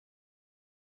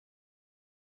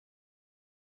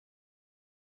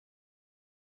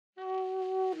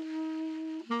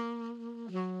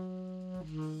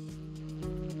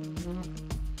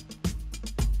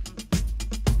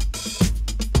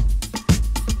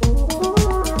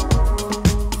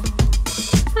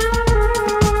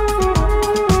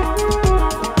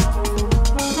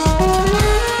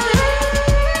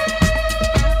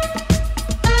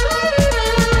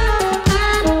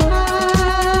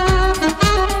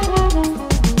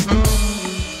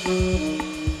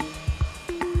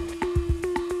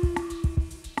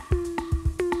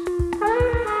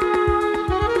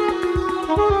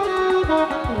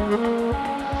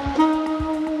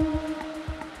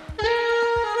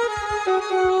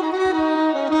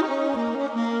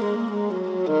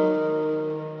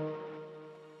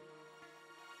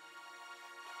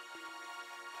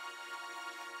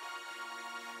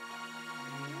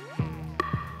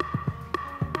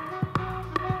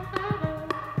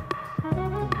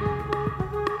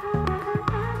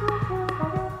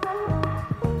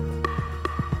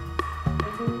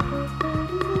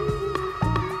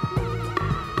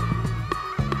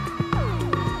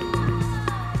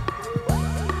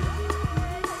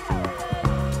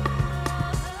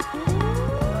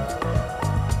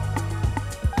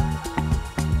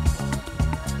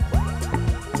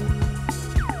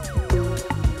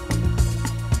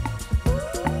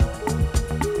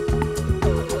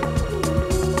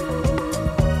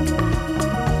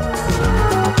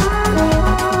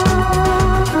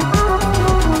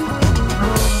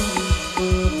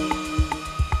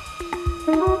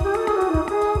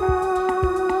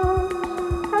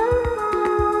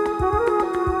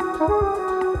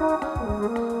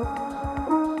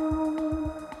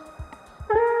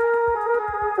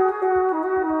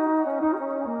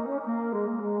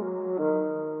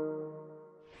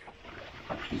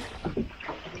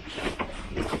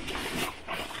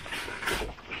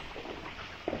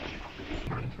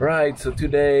Right, so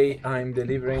today I'm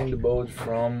delivering the boat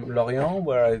from Lorient,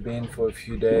 where I've been for a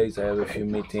few days. I have a few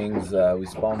meetings with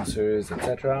sponsors,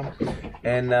 etc.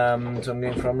 And so I'm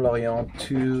going from Lorient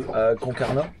to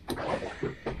Concarneau.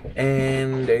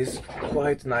 And there's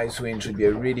quite a nice wind, should be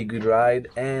a really good ride.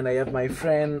 And I have my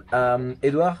friend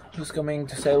Edouard, who's coming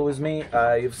to sail with me.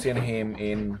 You've seen him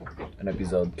in an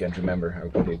episode, can't remember,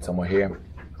 I'll put it somewhere here.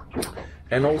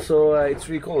 And also it's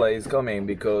really cool that he's coming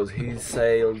because he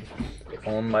sailed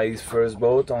on my first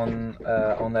boat on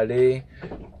Allée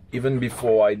even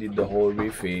before I did the whole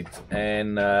refit,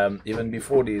 and even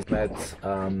before this met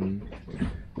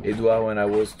Edouard when I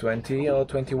was 20 or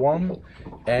 21,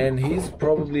 and he's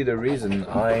probably the reason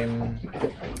I'm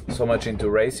so much into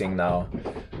racing now.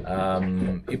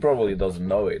 He probably doesn't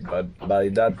know it, but by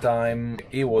that time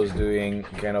he was doing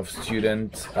kind of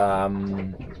student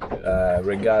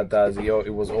regattas. He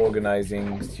was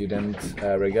organizing student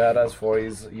regattas for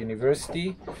his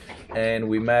university, and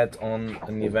we met on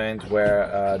an event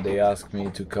where they asked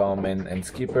me to come and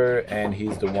skipper, and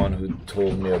he's the one who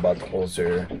told me about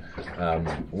other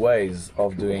ways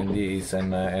of doing this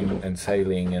and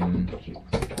sailing and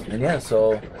yeah,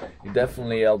 so it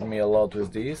definitely helped me a lot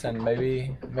with this, and maybe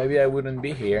I wouldn't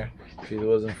be here if it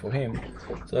wasn't for him.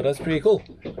 So that's pretty cool,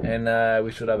 and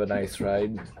we should have a nice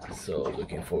ride, so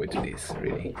looking forward to this,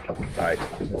 really. Alright,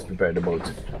 let's prepare the boat.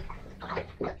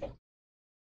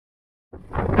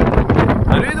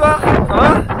 Salut Edouard, ça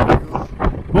va?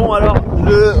 Bon alors,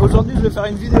 aujourd'hui je vais faire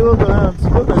une vidéo quand même un petit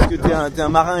peu parce que t'es un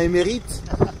marin émérite.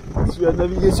 Tu as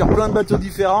navigué sur plein de bateaux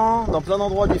différents, dans plein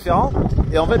d'endroits différents.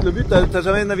 Et en fait le but, t'as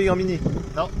jamais navigué en mini?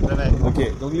 Non, jamais.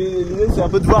 Ok, donc l'idée c'est un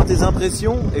peu de voir tes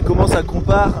impressions et comment ça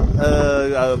compare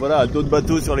à d'autres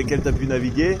bateaux sur lesquels tu as pu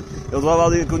naviguer. Et on devrait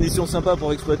avoir des conditions sympas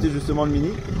pour exploiter justement le mini.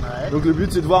 Ouais. Donc le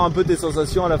but c'est de voir un peu tes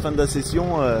sensations à la fin de la session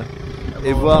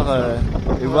et voir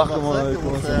comment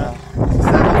ça va.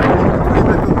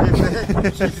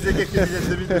 J'ai utilisé quelques dizaines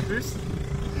de minutes de plus.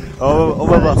 On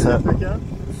va voir ça.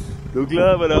 Donc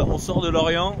là voilà, on sort de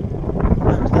Lorient.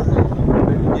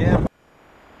 Belle lumière.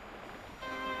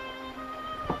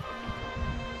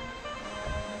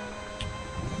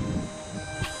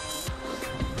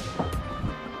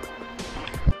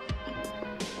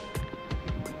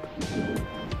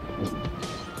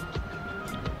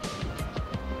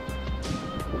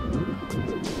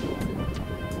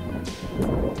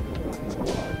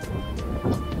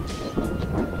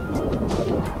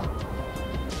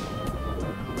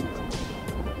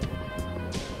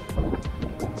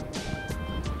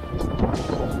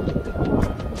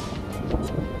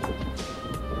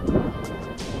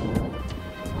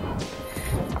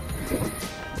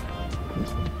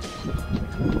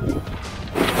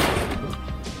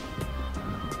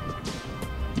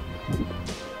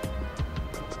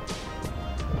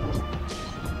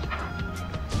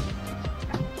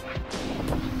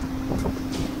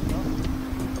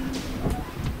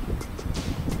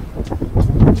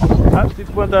 Ah,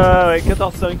 petite pointe à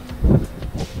 14,5.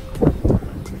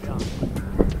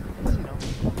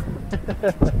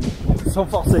 Sans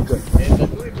forcer quoi. Et le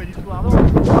bateau est pas du tout ardent.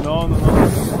 Non.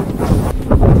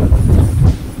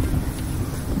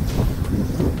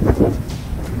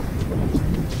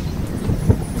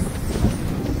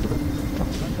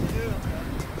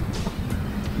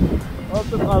 On va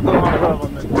peut-être un peu avant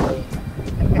de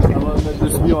mettre le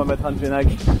SMI, on va mettre un Génac.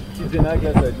 Petit Génac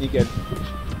là, ça va être nickel.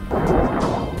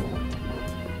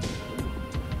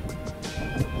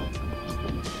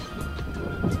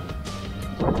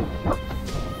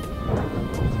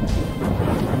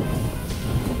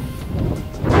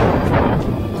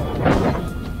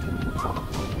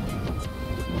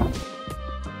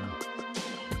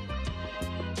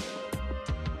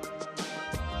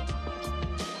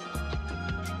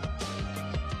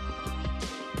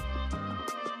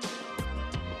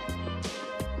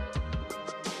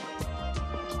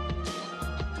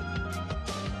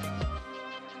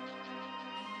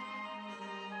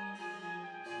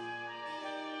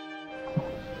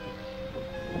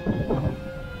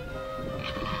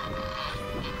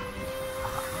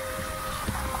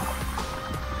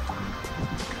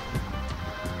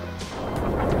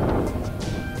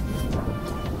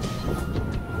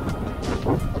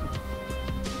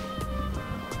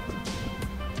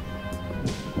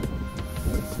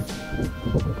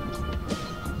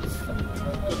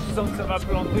 va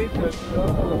planter, tu vois.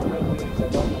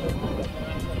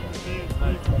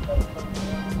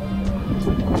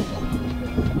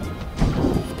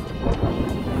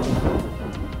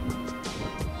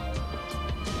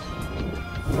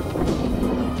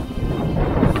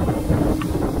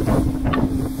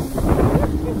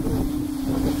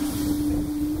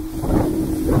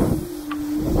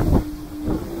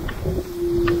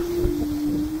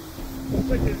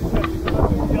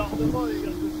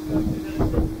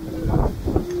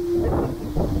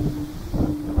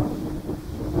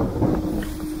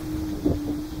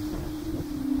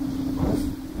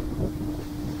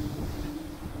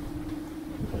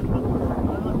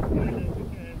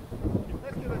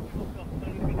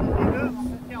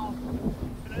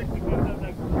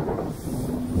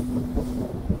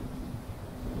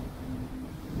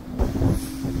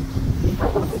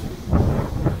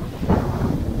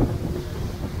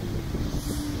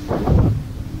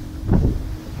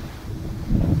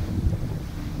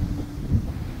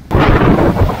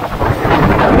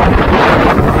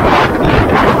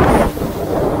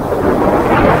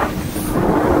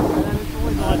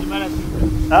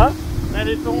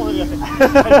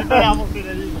 J'ai pas l'air remonter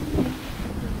la ligne.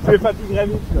 Tu les fatiguerais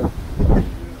vite, quoi.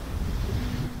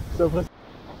 C'est impressionnant.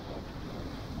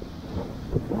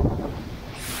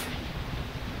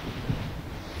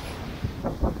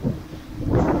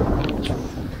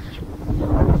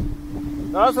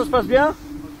 Ah, ça se passe bien?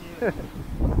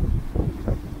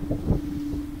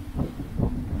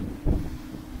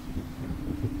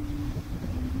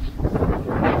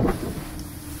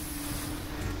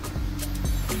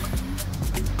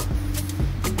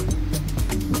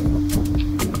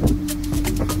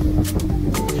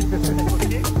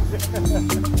 Okay.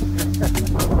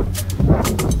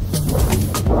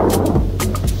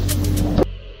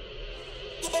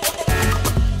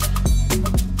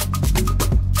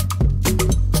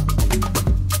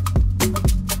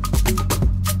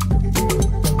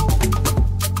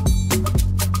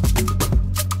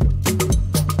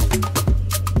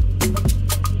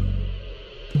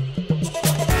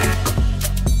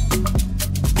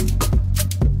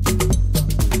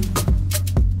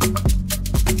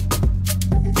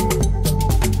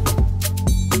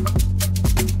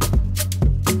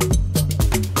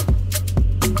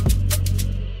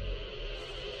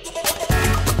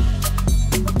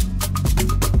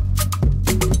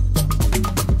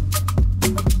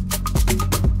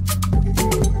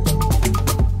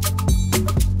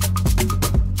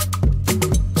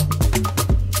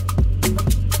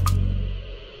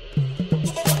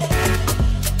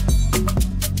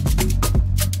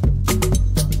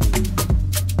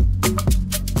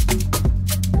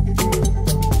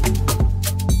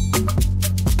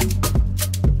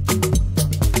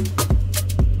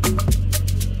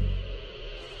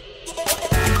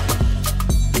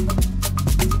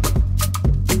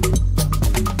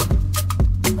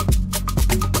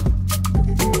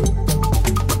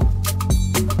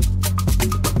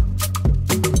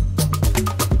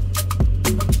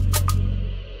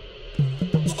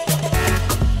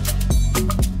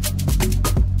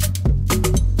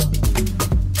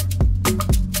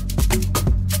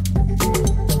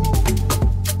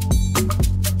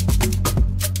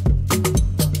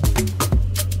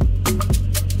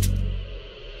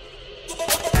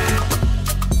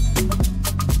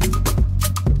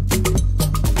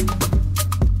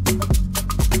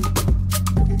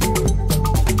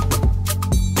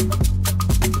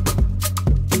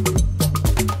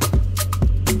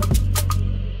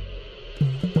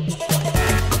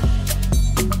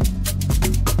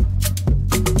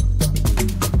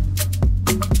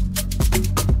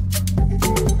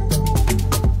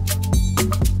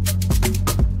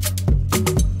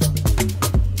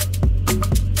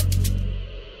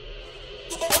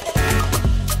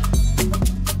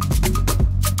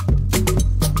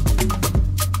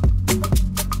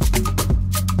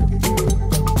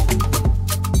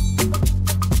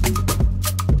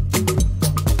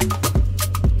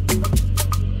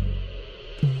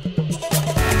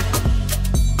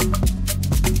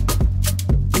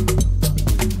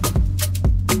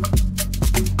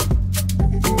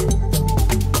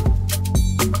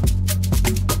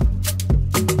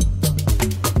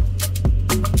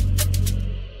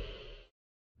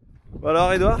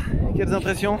 Alors Edouard, quelles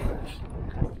impressions?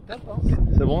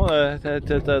 C'est bon,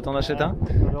 t'en achètes un?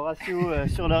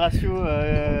 Sur le ratio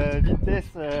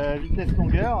vitesse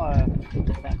longueur,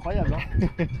 c'est incroyable.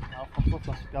 Hein. Alors, franchement,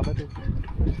 c'est un super bateau.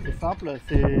 C'est simple,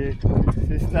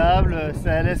 c'est stable, c'est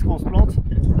à l'aise qu'on se plante.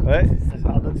 Ouais,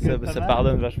 ça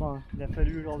pardonne vachement. Hein. Il a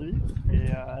fallu aujourd'hui. Et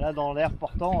là, dans l'air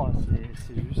portant,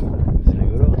 c'est juste. C'est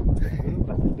rigolo. C'est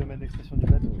le domaine d'expression du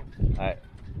bateau. Ouais.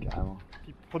 Carrément.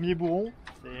 Puis, premier bourron,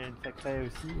 c'est une sacrée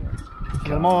aussi.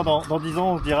 Finalement, dans 10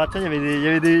 ans, on se dira, tiens, il y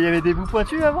avait des bouts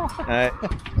pointus avant. Ouais.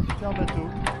 Super bateau.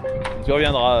 Tu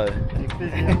reviendras. Avec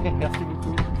plaisir. Merci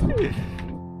beaucoup.